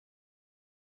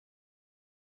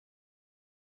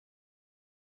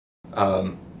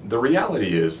The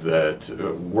reality is that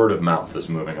word of mouth is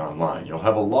moving online. You'll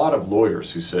have a lot of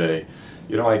lawyers who say,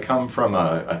 you know, I come from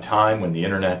a time when the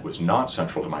internet was not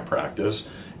central to my practice,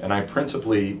 and I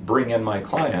principally bring in my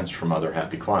clients from other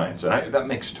happy clients. And that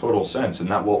makes total sense, and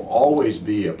that will always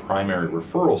be a primary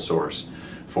referral source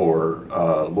for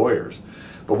lawyers.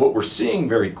 But what we're seeing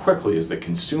very quickly is that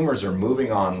consumers are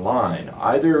moving online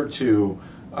either to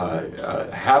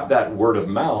have that word of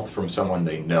mouth from someone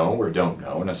they know or don't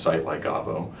know in a site like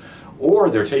Avvo, or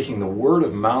they're taking the word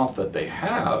of mouth that they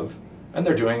have and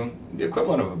they're doing the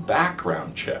equivalent of a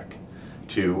background check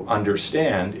to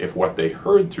understand if what they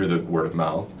heard through the word of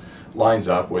mouth lines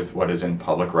up with what is in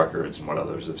public records and what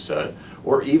others have said,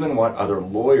 or even what other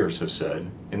lawyers have said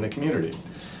in the community.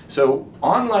 So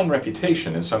online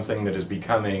reputation is something that is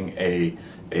becoming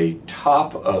a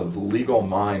top of legal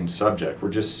mind subject. We're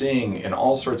just seeing in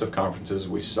all sorts of conferences,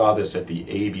 we saw this at the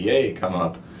ABA come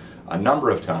up a number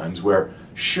of times, where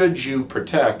should you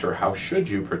protect or how should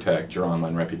you protect your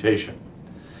online reputation?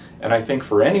 And I think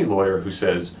for any lawyer who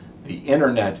says the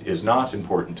internet is not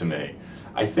important to me,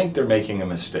 I think they're making a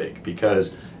mistake,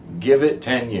 because give it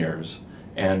 10 years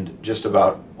and just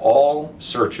about all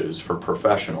searches for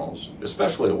professionals,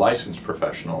 especially licensed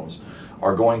professionals,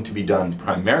 are going to be done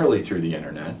primarily through the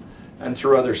internet and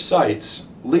through other sites,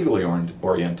 legally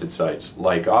oriented sites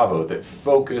like Avvo, that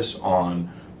focus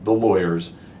on the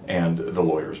lawyers and the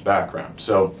lawyer's background.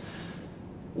 So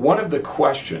one of the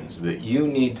questions that you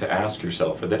need to ask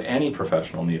yourself, or that any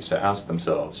professional needs to ask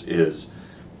themselves, is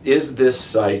this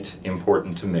site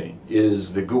important to me?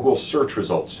 Is the Google search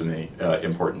results to me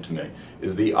important to me?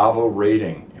 Is the Avvo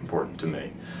rating important to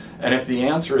me? And if the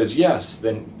answer is yes,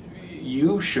 then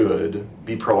you should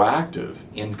be proactive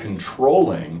in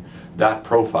controlling that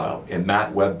profile in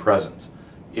that web presence.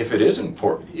 If it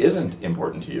isn't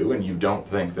important to you and you don't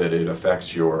think that it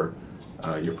affects your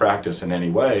practice in any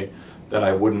way, then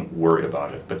I wouldn't worry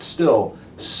about it. But still,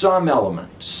 some element,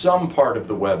 some part of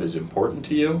the web is important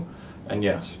to you, and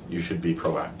yes, you should be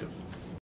proactive.